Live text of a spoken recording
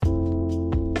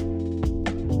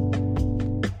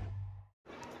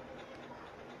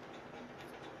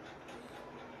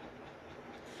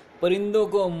परिंदों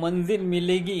को मंजिल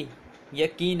मिलेगी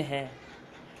यकीन है,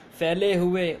 फैले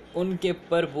हुए उनके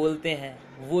पर बोलते हैं।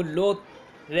 वो लोग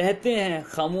रहते हैं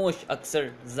खामोश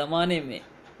अक्सर ज़माने में,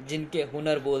 जिनके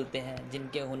हुनर बोलते हैं,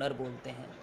 जिनके हुनर बोलते हैं।